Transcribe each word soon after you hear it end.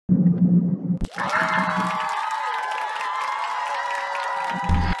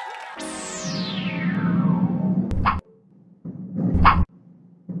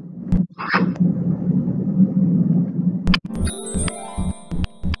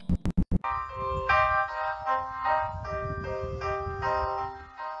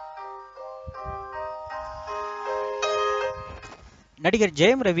நடிகர்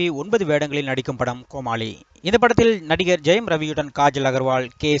ஜெயம் ரவி 9 வேடங்களில் நடிக்கும் படம் கோமாளி. இந்த படத்தில் நடிகர் ஜெயம் ரவியுடன் காஜல் அகர்வால்,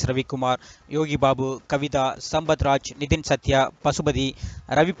 கே.எஸ். ரவிக்குமார், யோகி பாபு, கவிதா, சம்பத் ராஜ், நிதின் சத்யா, பசுபதி,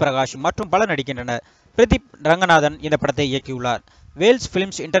 ரவி பிரகாஷ் மற்றும் பலர் நடிக்கின்றனர். பிரதீப் ரங்கநாதன் இந்த படத்தை இயக்கியுள்ளார். வேல்ஸ்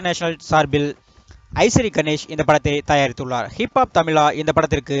பிலிம்ஸ் இன்டர்நேஷனல் சார்பில் ஐசரி கணேஷ் இந்த படத்தை தயாரித்துள்ளார். ஹிப்ஹாப் தமிழா இந்த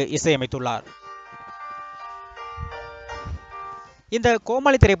படத்திற்கு இசையமைத்துள்ளார். இந்த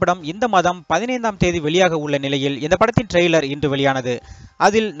கோமாளி திரைப்படம் இந்த மாதம் 15ஆம் தேதி வெளியாக உள்ள நிலையில் இந்த படத்தின் ட்ரெய்லர் இன்று வெளியானது.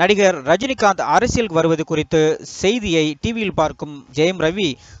 அதில் நடிகர் ரஜினிகாந்த் அரசியல் வருவது குறித்து செய்தியை டிவியில் பார்க்கும் ஜெயம் ரவி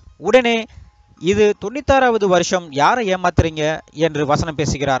உடனே இது 96வது வருஷம் யாரை ஏமாத்துறீங்க என்று வசனம்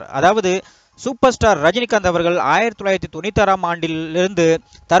பேசுகிறார். அதாவது சூப்பர் ஸ்டார் ரஜினிகாந்த் அவர்கள் 1996ஆம் ஆண்டிலிருந்து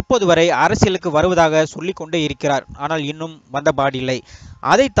தற்போது வரை அரசியலுக்கு வருவதாக சொல்லிக் கொண்டே இருக்கிறார். ஆனால் இன்னும் வந்தபாடில்லை.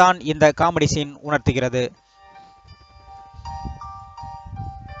 அதைத்தான் இந்த காமெடி சீன் உணர்த்துகிறது.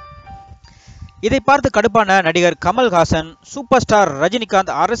 இதை பார்த்து கடுப்பான நடிகர் கமல்ஹாசன் சூப்பர் ஸ்டார்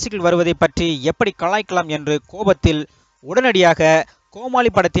ரஜினிகாந்த் அரசியல் வருவதை பற்றி எப்படி கலாய்க்கலாம் என்று கோபத்தில் உடனடியாக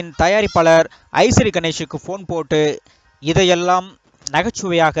கோமாளி படத்தின் தயாரிப்பாளர் ஐசரி கணேஷுக்கு போன் போட்டு இதையெல்லாம்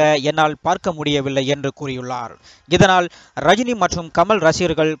நகைச்சுவையாக என்னால் பார்க்க முடியவில்லை என்று கூறியுள்ளார். இதனால் ரஜினி மற்றும் கமல்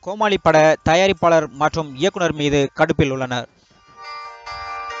ரசிகர்கள் கோமாளி பட தயாரிப்பாளர் மற்றும் இயக்குனர் மீது கடுப்பில் உள்ளனர்.